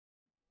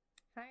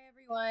Hi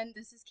everyone,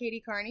 this is Katie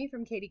Carney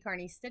from Katie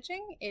Carney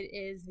Stitching. It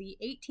is the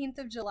 18th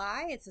of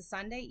July. It's a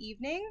Sunday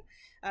evening,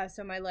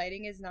 so my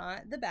lighting is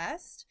not the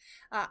best.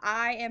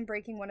 I am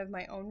breaking one of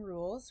my own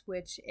rules,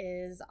 which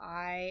is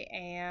I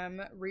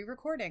am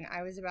re-recording.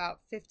 I was about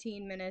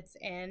 15 minutes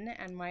in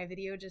and my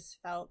video just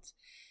felt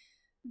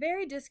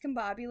very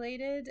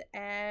discombobulated,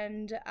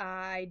 and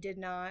I did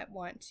not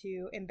want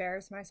to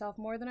embarrass myself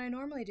more than I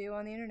normally do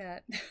on the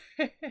internet.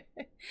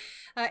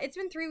 It's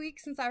been 3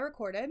 weeks since I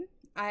recorded.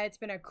 It's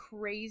been a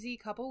crazy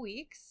couple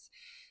weeks.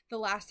 The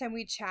last time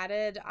we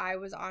chatted, I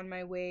was on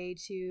my way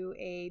to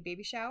a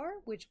baby shower,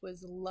 which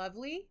was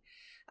lovely.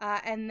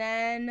 And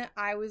then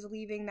I was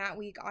leaving that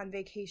week on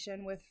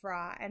vacation with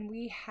Fra, and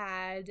we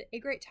had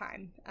a great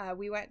time.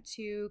 We went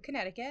to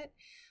Connecticut.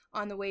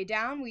 On the way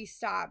down, we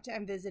stopped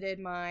and visited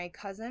my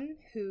cousin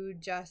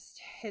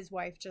his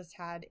wife just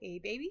had a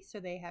baby, so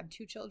they have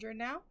 2 children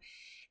now.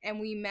 And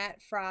we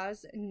met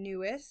Fra's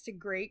newest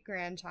great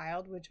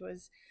grandchild, which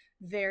was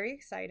very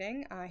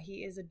exciting.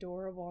 He is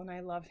adorable and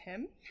I love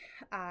him.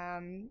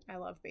 I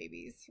love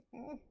babies.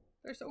 Oh,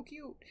 they're so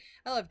cute.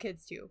 I love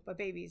kids too, but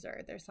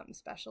there's something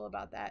special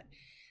about that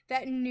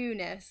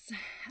newness.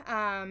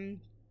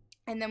 And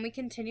then we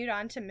continued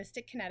on to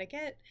Mystic,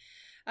 Connecticut.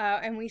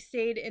 And we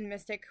stayed in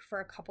Mystic for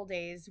a couple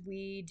days.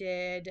 We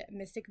did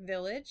Mystic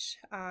Village,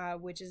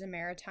 which is a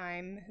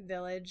maritime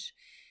village.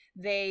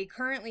 They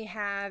currently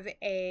have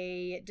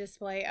a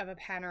display of a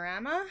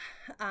panorama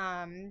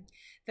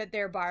that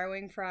they're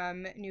borrowing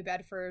from New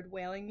Bedford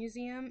Whaling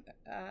Museum.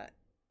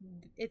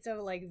 It's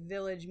a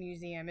village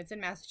museum. It's in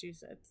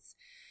Massachusetts.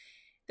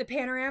 The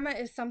panorama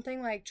is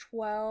something like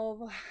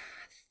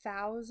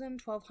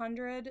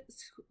 1,200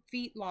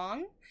 feet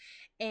long,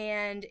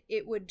 and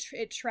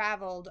it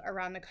traveled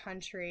around the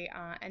country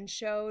and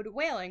showed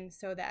whaling,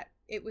 so that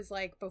it was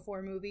like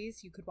before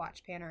movies. You could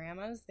watch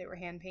panoramas. They were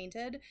hand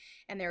painted,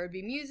 and there would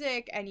be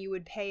music, and you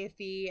would pay a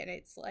fee, and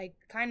it's like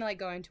kind of like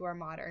going to our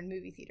modern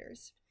movie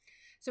theaters.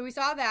 So we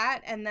saw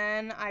that, and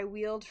then I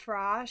wheeled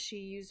Fra. She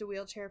used a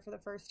wheelchair for the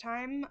first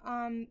time.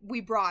 We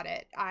brought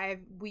it.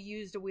 We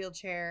used a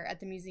wheelchair at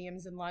the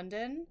museums in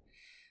London,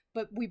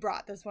 but we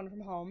brought this one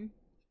from home.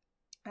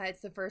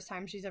 It's the first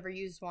time she's ever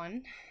used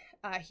one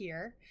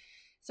here.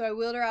 So I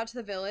wheeled her out to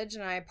the village,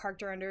 and I parked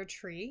her under a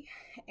tree,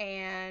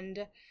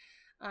 and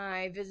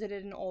I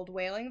visited an old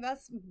whaling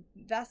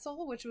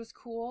vessel, which was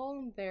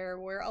cool. There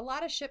were a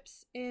lot of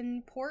ships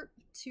in port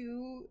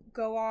to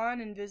go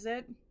on and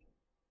visit.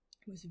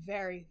 It was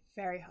very,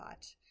 very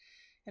hot.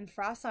 And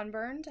Fra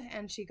sunburned,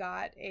 and she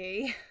got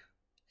a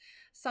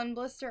sun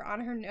blister on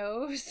her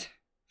nose.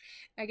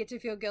 I get to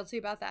feel guilty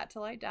about that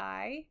till I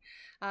die.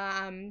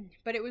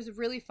 But it was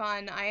really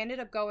fun. I ended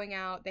up going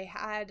out. They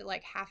had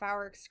like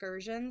half-hour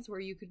excursions where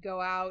you could go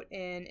out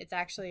it's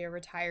actually a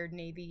retired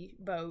Navy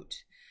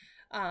boat.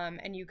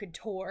 And you could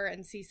tour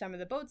and see some of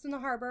the boats in the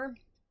harbor.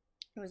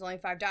 It was only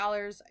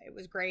 $5. It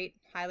was great.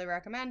 Highly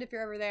recommend if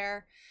you're ever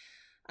there.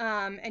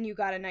 And you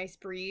got a nice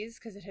breeze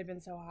because it had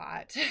been so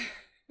hot.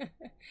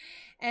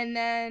 And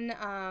then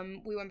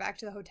we went back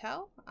to the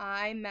hotel.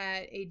 I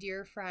met a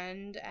dear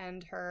friend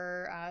and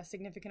her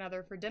significant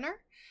other for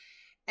dinner.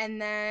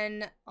 And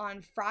then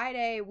on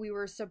Friday, we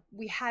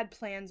had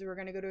plans. We were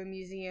going to go to a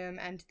museum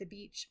and to the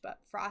beach, but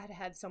Fra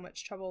had so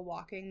much trouble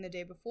walking the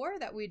day before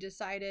that we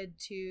decided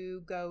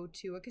to go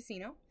to a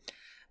casino,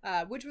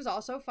 which was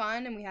also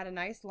fun, and we had a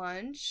nice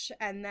lunch.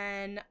 And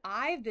then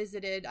I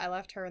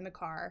left her in the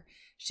car.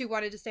 She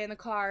wanted to stay in the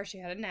car. She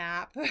had a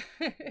nap.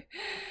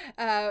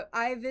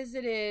 I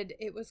visited,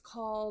 it was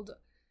called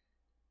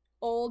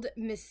Old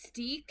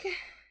Mystique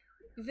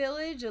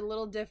Village, a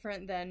little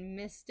different than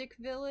Mystic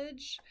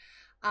Village.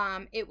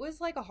 It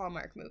was like a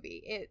Hallmark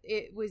movie.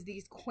 It was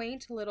these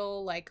quaint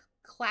little like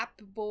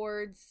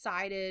clapboard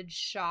sided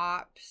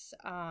shops,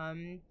 a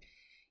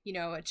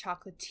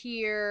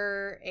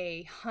chocolatier,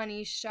 a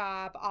honey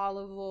shop,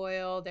 olive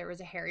oil. There was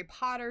a Harry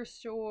Potter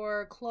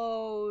store,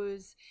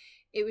 clothes.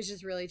 It was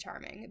just really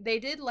charming. They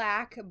did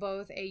lack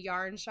both a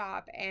yarn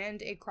shop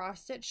and a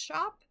cross stitch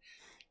shop,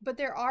 but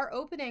there are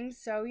openings.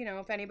 So,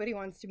 if anybody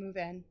wants to move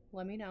in,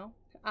 let me know.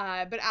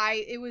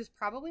 It was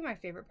probably my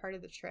favorite part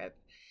of the trip.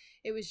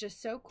 It was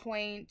just so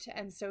quaint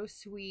and so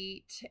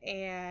sweet,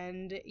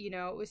 and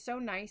it was so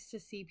nice to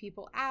see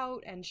people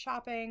out and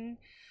shopping.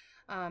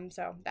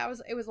 So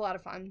it was a lot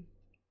of fun.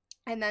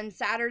 And then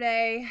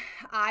Saturday,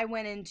 I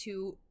went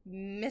into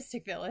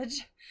Mystic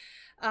Village,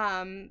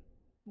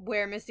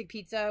 where Mystic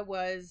Pizza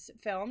was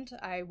filmed.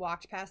 I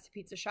walked past the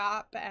pizza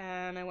shop,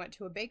 and I went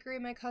to a bakery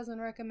my cousin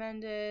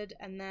recommended.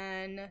 And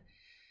then,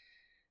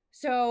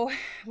 so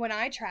when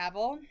I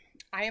travel,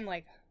 I am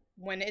like,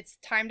 when it's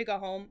time to go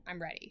home,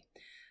 I'm ready.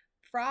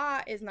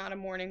 Fra is not a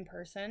morning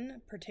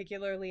person,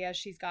 particularly as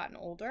she's gotten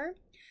older.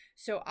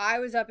 So I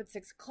was up at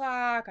 6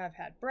 o'clock, I've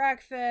had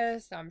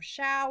breakfast, I'm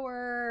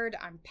showered,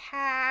 I'm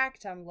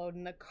packed, I'm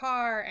loading the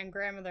car, and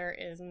grandmother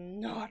is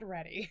not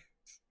ready.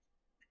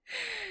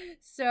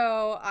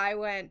 So I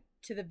went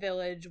to the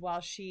village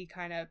while she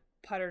kind of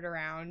puttered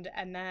around,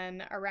 and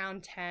then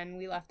around 10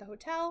 we left the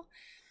hotel.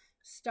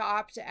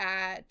 stopped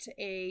at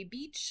a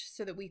beach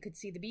so that we could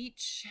see the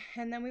beach,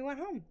 and then we went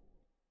home.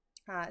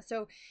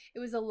 So it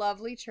was a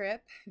lovely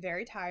trip,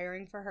 very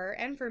tiring for her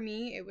and for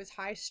me. It's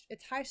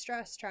high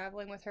stress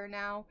traveling with her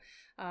now,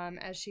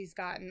 as she's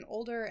gotten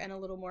older and a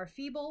little more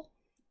feeble.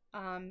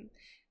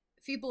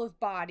 Feeble of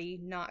body,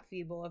 not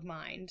feeble of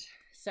mind.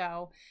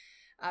 So,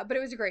 but it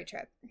was a great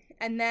trip.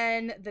 And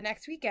then the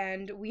next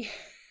weekend we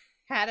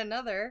had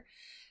another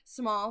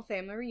small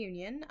family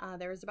reunion.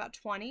 There was about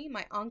 20.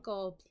 My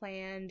uncle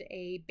planned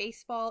a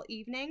baseball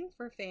evening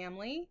for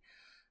family.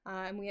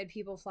 And we had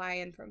people fly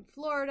in from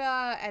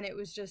Florida, and it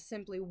was just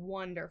simply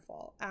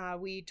wonderful.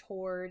 We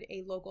toured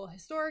a local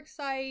historic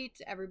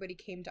site. Everybody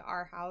came to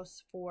our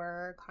house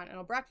for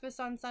continental breakfast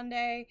on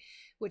Sunday,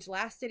 which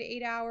lasted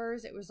 8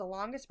 hours. It was the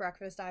longest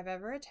breakfast I've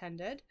ever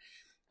attended.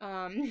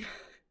 My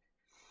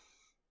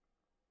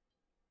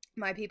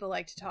people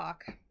like to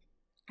talk.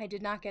 I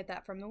did not get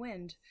that from the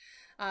wind,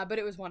 but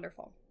it was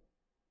wonderful.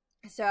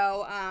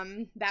 So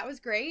that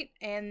was great.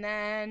 And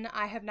then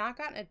I have not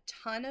gotten a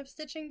ton of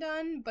stitching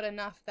done, but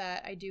enough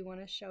that I do want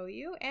to show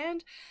you.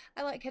 And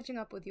I like catching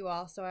up with you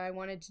all, so I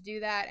wanted to do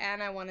that,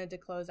 and I wanted to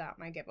close out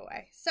my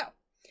giveaway. So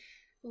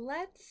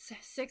let's,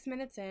 6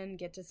 minutes in,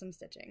 get to some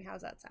stitching.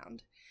 How's that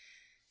sound?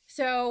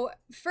 So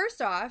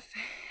first off,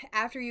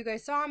 after you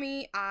guys saw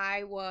me,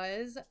 I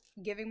was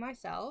giving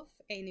myself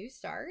a new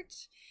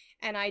start.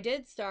 And I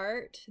did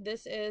start.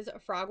 This is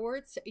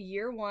Frogwart's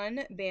Year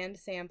 1 Band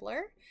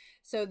Sampler.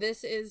 So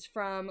this is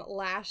from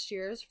last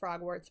year's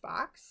Frogwarts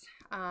box.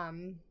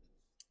 And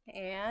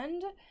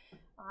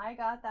I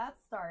got that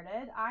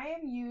started. I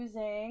am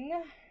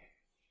using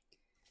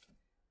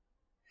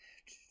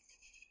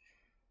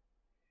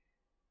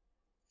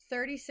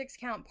 .36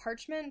 count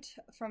parchment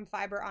from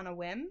Fiber on a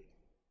Whim.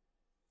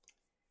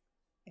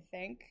 I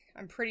think.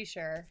 I'm pretty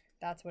sure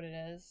that's what it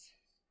is.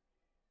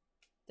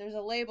 There's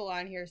a label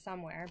on here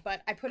somewhere,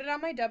 but I put it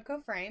on my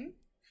Dubco frame,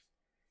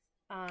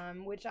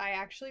 which I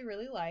actually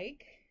really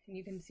like. And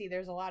you can see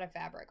there's a lot of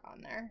fabric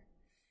on there.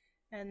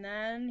 And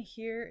then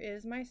here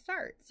is my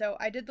start. So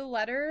I did the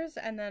letters,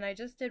 and then I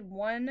just did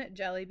one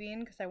jelly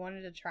bean because I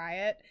wanted to try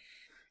it.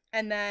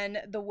 And then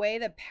the way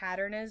the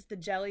pattern is, the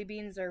jelly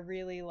beans are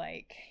really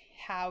like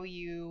how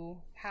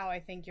I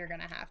think you're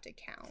gonna have to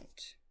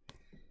count.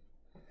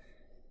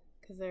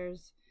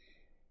 Because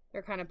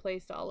they're kind of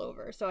placed all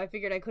over. So I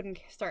figured I couldn't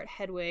start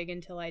Hedwig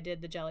until I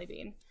did the jelly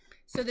bean.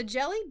 So the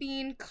jelly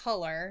bean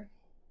color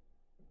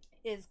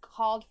is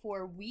called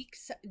for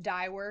Weeks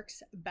Dye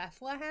Works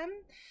Bethlehem,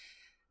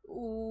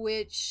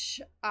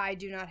 which I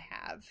do not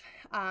have.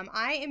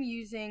 I am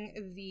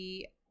using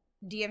the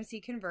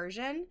DMC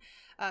conversion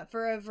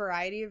for a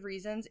variety of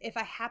reasons. If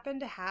I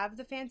happen to have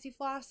the fancy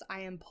floss,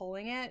 I am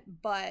pulling it,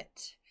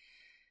 but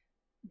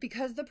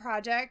because the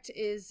project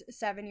is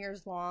 7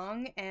 years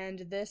long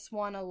and this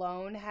one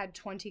alone had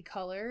 20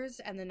 colors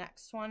and the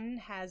next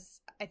one has,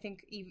 I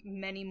think,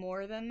 many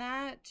more than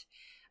that,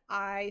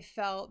 I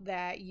felt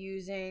that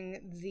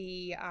using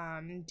the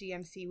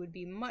DMC would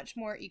be much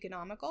more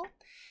economical.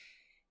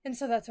 And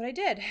so that's what I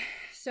did.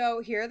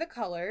 So here are the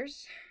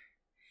colors.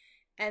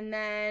 And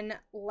then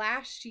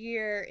last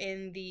year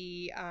in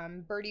the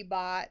Birdie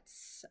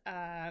Bots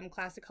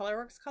Classic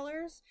Colorworks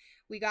colors,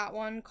 we got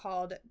one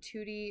called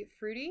Tutti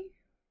Frutti,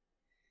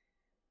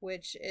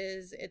 which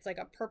is, it's like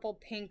a purple,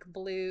 pink,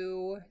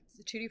 blue,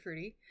 Tutti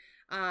Frutti.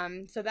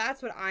 So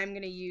that's what I'm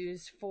going to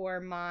use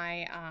for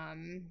my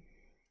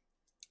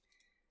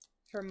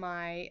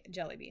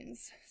jelly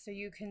beans. So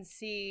you can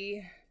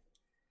see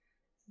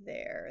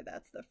there,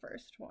 that's the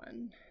first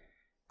one.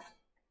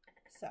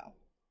 So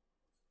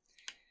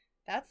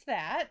that's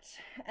that.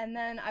 And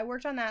then I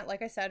worked on that,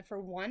 like I said, for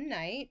one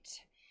night.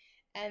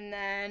 And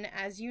then,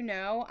 as you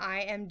know,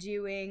 I am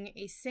doing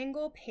a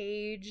single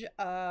page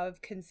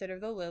of Consider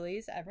the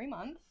Lilies every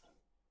month.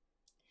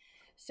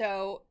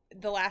 So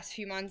the last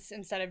few months,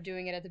 instead of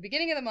doing it at the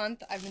beginning of the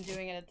month, I've been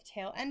doing it at the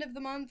tail end of the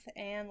month,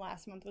 and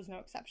last month was no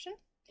exception.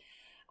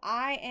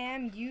 I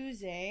am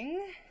using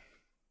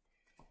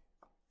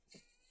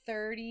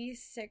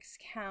 36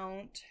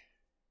 count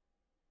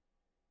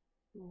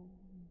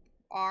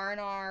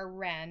R&R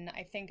Wren.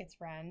 I think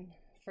it's Wren.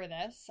 For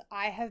this,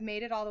 I have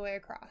made it all the way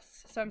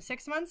across. So I'm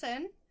 6 months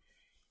in,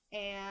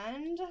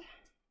 and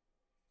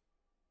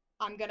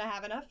I'm gonna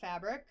have enough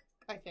fabric,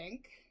 I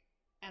think,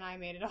 and I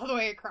made it all the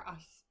way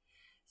across.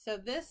 So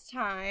this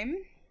time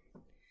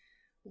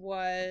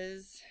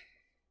was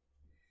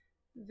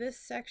this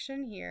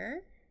section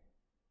here,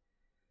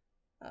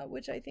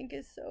 which I think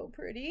is so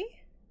pretty.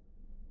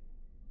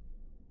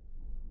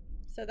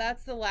 So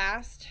that's the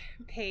last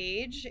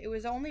page. It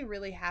was only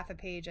really half a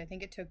page. I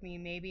think it took me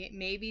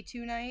maybe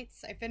 2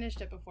 nights. I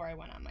finished it before I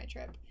went on my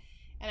trip.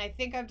 And I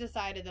think I've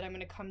decided that I'm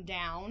going to come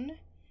down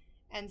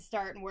and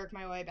start and work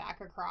my way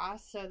back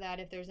across so that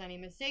if there's any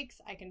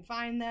mistakes, I can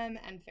find them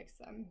and fix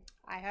them.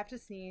 I have to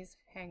sneeze.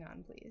 Hang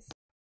on, please.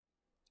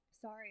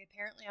 Sorry,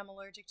 apparently I'm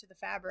allergic to the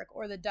fabric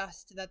or the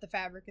dust that the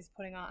fabric is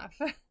putting off.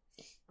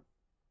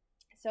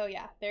 So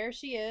yeah, there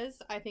she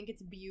is. I think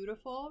it's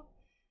beautiful.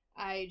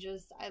 I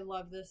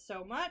love this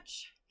so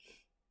much.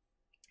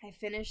 I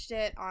finished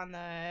it on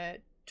the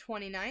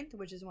 29th,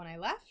 which is when I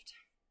left.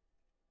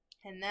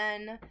 And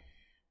then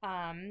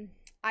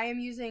I am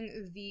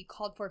using the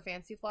Called For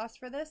Fancy Floss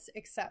for this,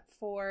 except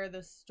for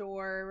the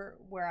store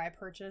where I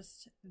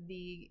purchased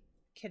the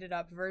kitted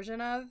up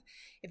version of.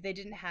 If they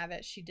didn't have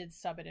it, she did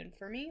sub it in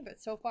for me,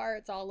 but so far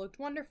it's all looked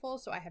wonderful,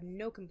 so I have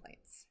no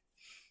complaints.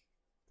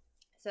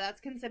 So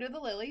that's Consider the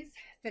Lilies.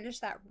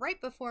 Finished that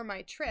right before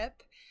my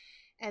trip,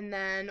 and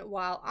then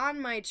while on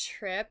my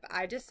trip,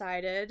 I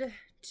decided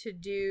to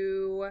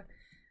do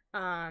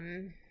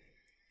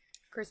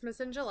Christmas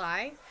in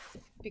July,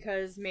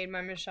 because Made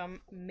by Michelle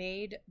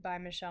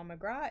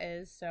McGraw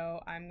is,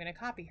 so I'm gonna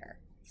copy her.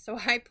 So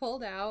I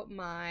pulled out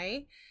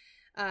my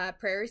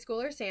Prairie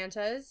Schooler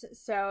Santas.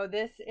 So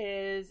this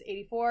is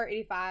 84,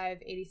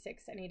 85,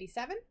 86, and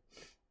 87.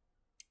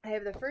 I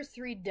have the first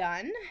 3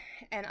 done,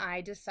 and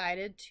I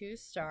decided to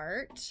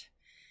start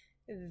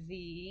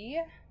the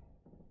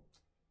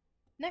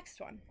next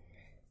one.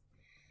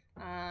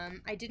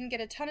 I didn't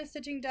get a ton of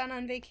stitching done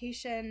on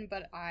vacation,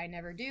 but I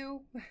never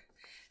do.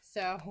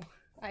 So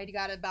I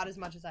got about as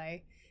much as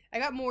I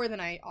got more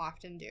than I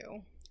often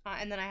do.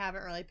 And then I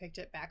haven't really picked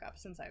it back up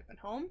since I've been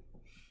home.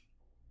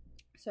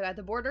 So I got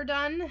the border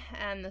done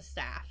and the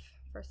staff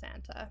for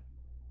Santa.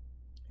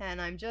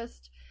 And I'm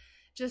just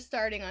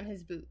starting on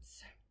his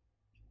boots.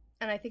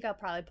 And I think I'll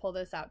probably pull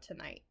this out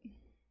tonight.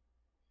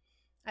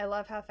 I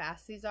love how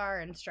fast these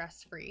are and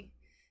stress-free.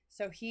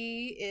 So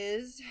he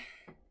is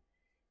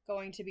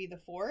going to be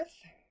the 4th.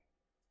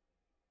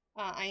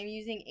 I am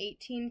using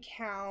 18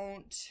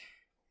 count,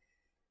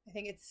 I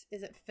think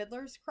is it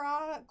Fiddler's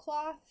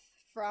Cloth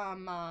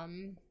from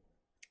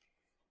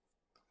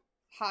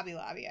Hobby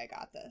Lobby. I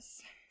got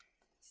this.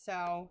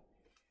 So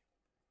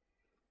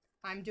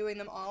I'm doing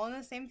them all in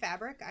the same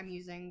fabric. I'm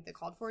using the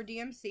Called For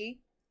DMC,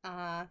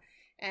 and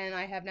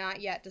I have not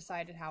yet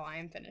decided how I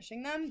am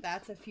finishing them.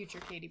 That's a future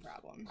Katie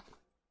problem.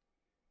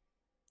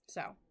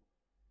 So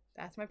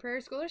that's my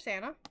Prairie Schooler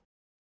Santa.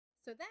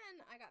 So then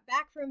I got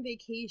back from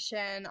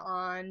vacation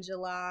on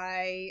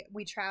July.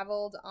 We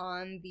traveled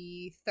on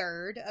the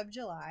 3rd of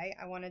July.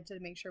 I wanted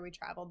to make sure we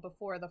traveled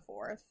before the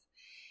 4th.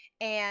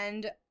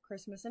 And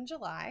Christmas in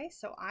July.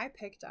 So I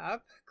picked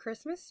up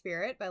Christmas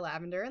Spirit by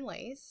Lavender and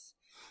Lace.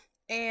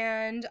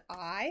 And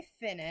I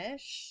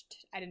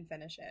didn't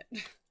finish it.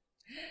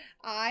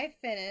 I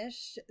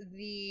finished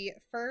the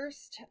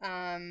first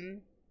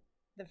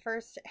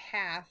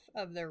half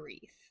of the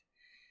wreath.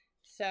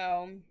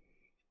 So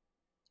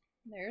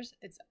I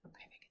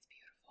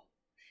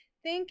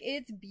think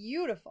it's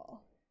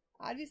beautiful.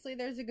 Obviously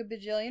there's a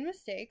bajillion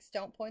mistakes.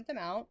 Don't point them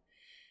out.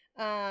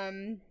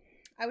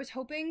 I was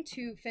hoping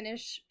to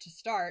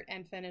start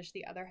and finish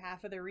the other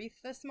half of the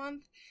wreath this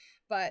month,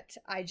 but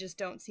I just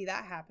don't see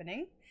that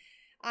happening.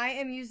 I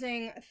am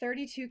using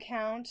 32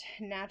 count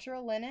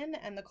natural linen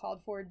and the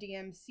Called For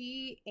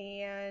DMC,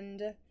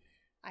 and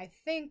I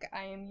think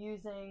I am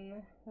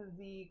using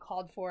the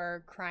Called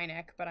For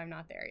Krynic, but I'm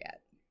not there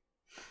yet.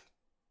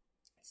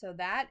 So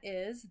that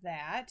is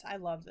that. I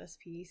love this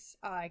piece.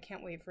 I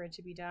can't wait for it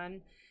to be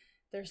done.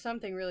 There's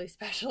something really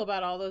special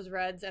about all those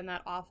reds and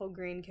that awful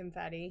green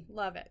confetti.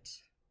 Love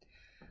it.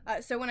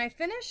 So when I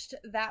finished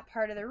that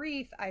part of the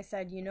wreath, I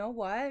said, you know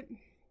what?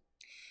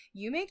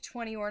 You make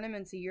 20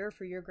 ornaments a year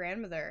for your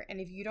grandmother, and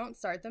if you don't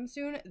start them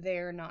soon,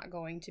 they're not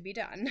going to be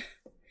done.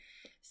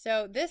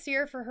 So this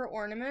year for her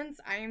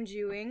ornaments, I am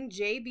doing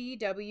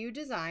JBW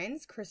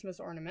Designs Christmas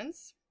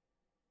ornaments.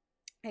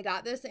 I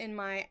got this in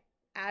my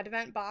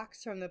Advent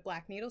box from the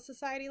Black Needle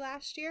Society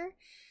last year,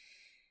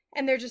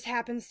 and there just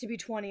happens to be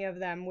 20 of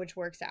them, which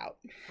works out.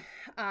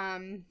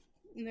 And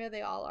there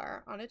they all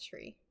are on a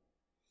tree.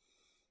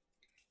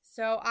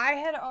 So I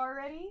had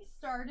already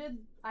started,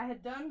 I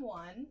had done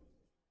one.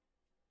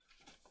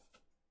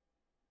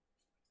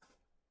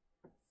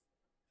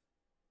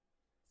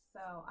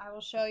 So I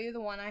will show you the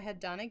one I had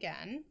done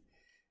again.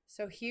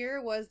 So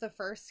here was the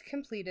first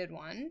completed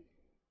one.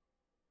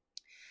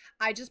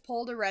 I just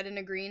pulled a red and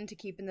a green to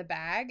keep in the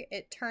bag.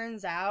 It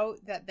turns out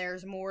that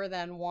there's more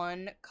than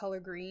one color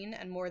green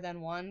and more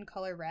than one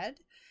color red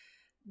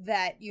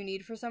that you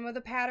need for some of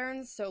the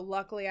patterns. So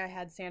luckily I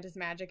had Santa's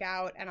Magic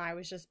out and I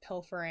was just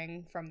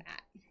pilfering from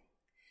that.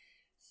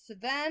 So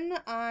then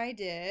I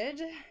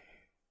did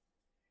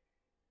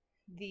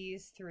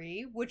these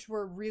 3, which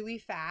were really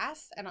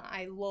fast, and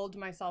I lulled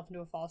myself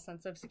into a false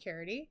sense of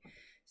security.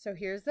 So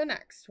here's the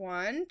next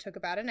one. Took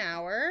about an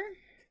hour.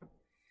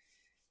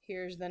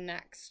 Here's the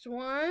next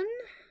one.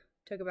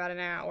 Took about an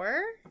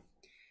hour.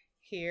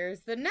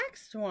 Here's the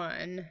next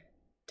one.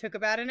 Took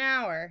about an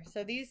hour.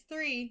 So these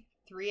 3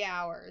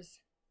 hours.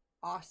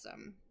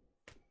 Awesome.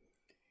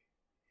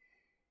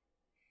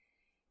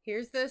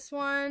 Here's this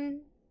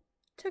one.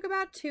 Took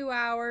about 2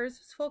 hours. It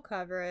was full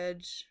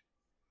coverage.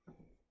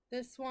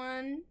 This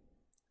one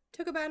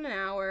took about an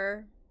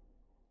hour.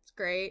 It's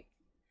great.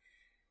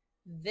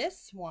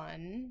 This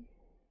one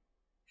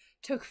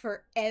took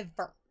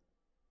forever.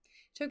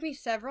 Took me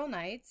several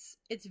nights.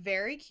 It's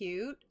very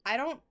cute.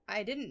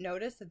 I didn't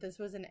notice that this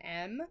was an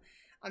M.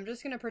 I'm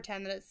just going to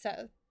pretend that it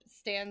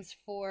stands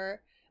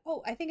for,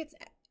 oh, I think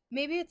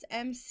maybe it's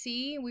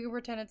MC. We can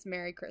pretend it's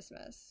Merry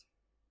Christmas.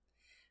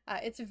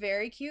 It's a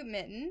very cute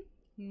mitten,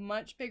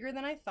 much bigger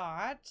than I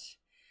thought.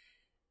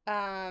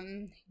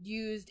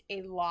 Used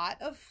a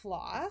lot of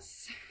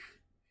floss.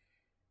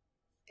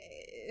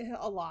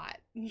 A lot.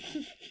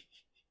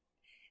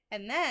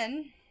 And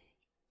then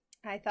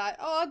I thought,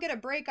 oh, I'll get a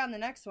break on the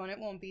next one. It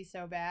won't be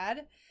so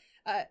bad.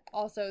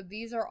 Also,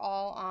 these are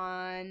all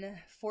on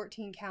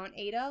 14 count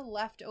Aida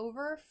left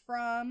over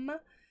from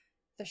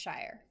the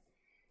Shire.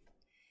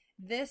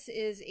 This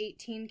is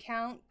 18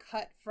 count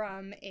cut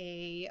from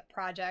a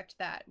project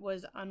that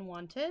was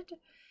unwanted.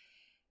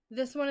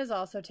 This one is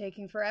also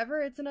taking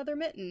forever. It's another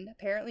mitten.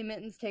 Apparently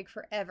mittens take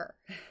forever.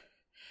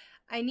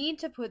 I need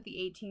to put the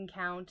 18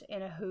 count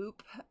in a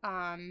hoop.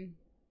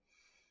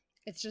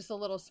 It's just a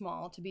little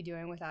small to be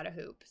doing without a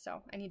hoop,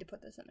 so I need to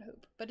put this in a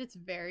hoop. But it's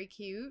very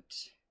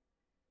cute.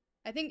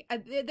 I think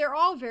they're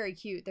all very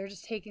cute. They're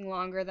just taking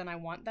longer than I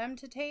want them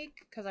to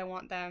take because I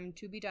want them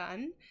to be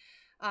done.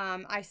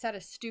 I set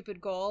a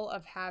stupid goal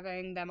of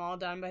having them all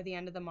done by the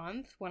end of the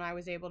month when I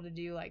was able to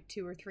do like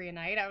 2 or 3 a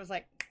night. I was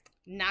like,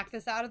 knock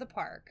this out of the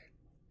park.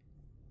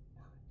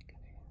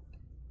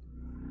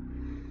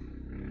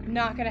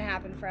 Not gonna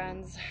happen,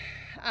 friends.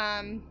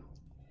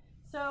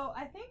 So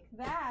I think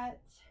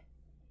that,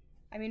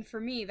 I mean, for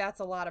me, that's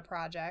a lot of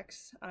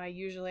projects.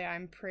 Usually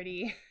I'm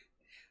pretty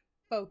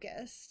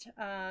focused.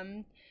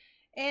 And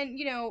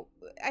you know,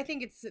 I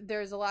think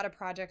there's a lot of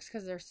projects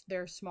because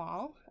they're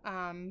small.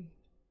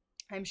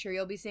 I'm sure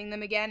you'll be seeing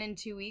them again in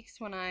 2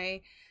 weeks when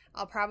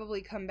I'll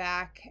probably come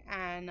back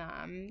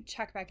and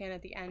check back in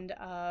at the end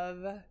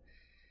of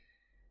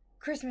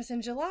Christmas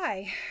in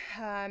July.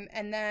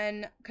 And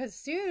then, because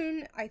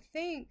soon, I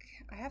think,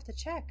 I have to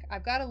check.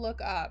 I've got to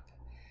look up,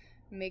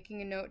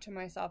 making a note to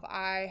myself,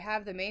 I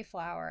have the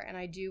Mayflower, and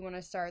I do want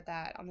to start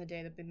that on the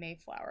day that the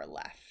Mayflower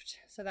left.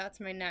 So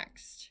that's my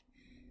next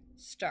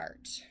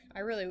start. I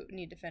really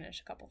need to finish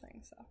a couple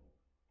things, though.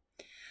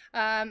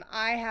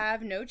 I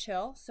have no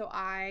chill, so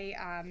I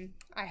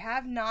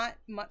have not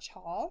much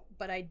haul,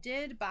 but I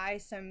did buy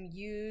some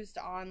used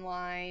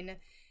online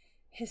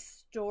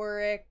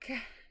historic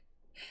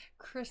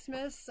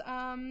Christmas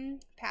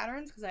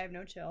patterns because I have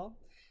no chill.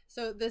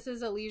 So this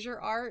is Leisure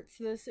Arts.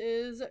 This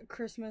is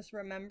Christmas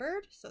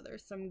Remembered. So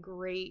there's some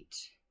great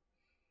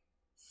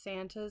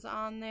Santas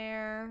on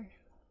there.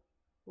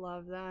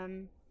 Love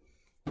them.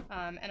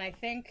 And I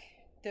think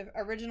the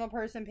original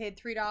person paid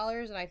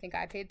 $3 and I think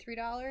I paid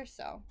 $3,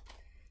 so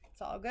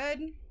it's all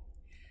good.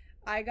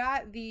 I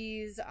got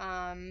these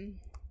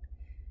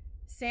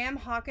Sam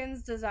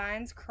Hawkins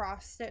Designs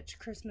cross stitch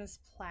Christmas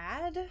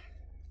plaid.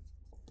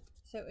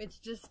 So it's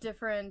just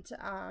different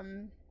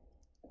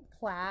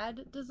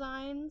plaid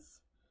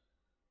designs.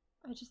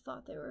 I just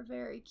thought they were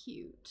very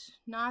cute.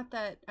 Not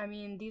that, I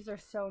mean, these are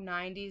so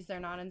 90s, they're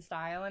not in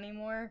style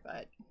anymore,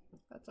 but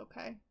that's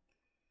okay.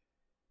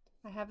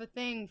 I have a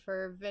thing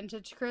for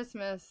vintage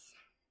Christmas.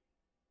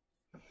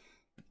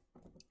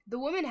 The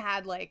woman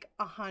had like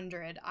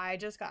 100. I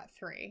just got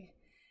 3.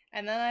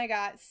 And then I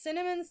got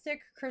Cinnamon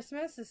Stick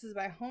Christmas. This is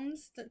by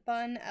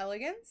Homespun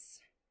Elegance.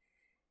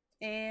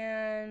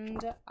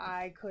 And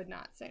I could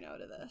not say no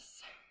to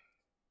this.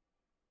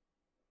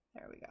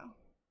 There we go.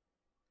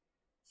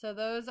 So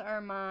those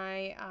are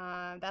my,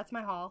 that's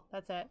my haul.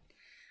 That's it.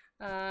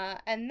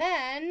 And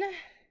then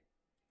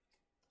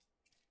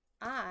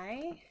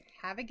I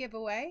have a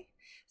giveaway.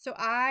 So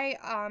I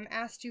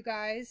asked you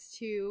guys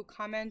to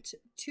comment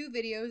 2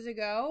 videos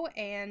ago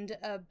and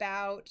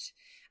about,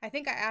 I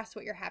think I asked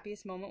what your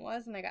happiest moment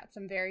was, and I got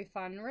some very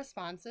fun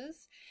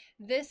responses.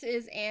 This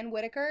is Anne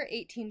Whitaker,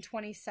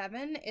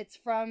 1827. It's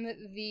from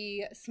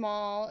the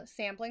Small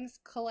Samplings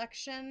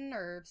collection,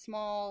 or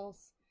small,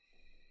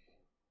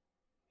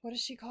 what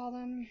does she call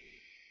them?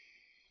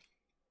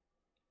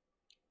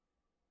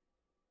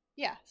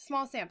 Yeah,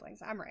 Small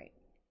Samplings, I'm right.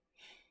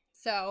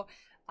 So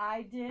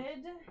I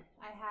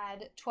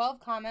had 12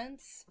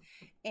 comments,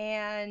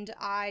 and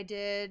I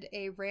did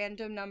a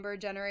random number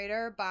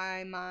generator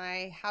by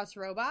my house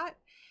robot,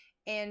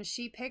 and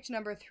she picked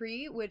number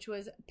 3, which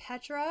was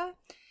Petra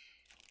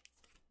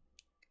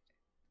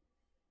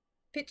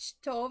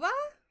Pichtova.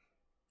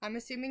 I'm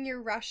assuming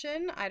you're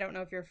Russian. I don't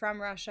know if you're from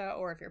Russia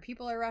or if your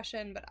people are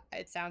Russian, but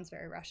it sounds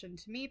very Russian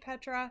to me,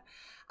 Petra.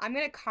 I'm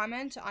going to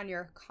comment on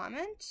your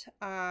comment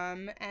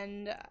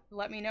and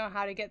let me know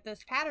how to get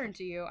this pattern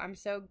to you. I'm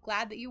so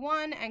glad that you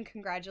won, and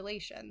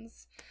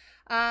congratulations.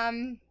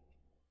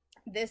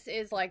 This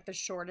is like the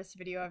shortest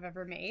video I've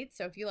ever made,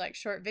 so if you like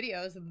short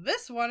videos,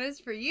 this one is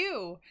for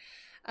you.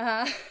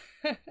 I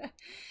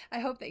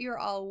hope that you're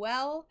all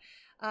well.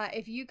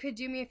 If you could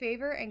do me a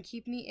favor and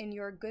keep me in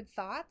your good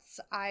thoughts,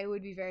 I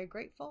would be very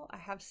grateful. I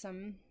have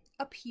some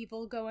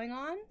upheaval going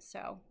on,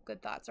 so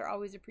good thoughts are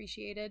always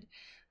appreciated.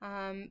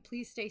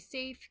 Please stay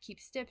safe, keep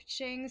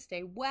stitching,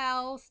 stay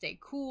well, stay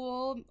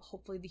cool.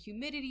 Hopefully the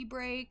humidity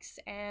breaks,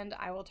 and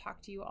I will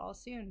talk to you all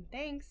soon.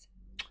 Thanks.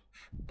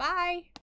 Bye.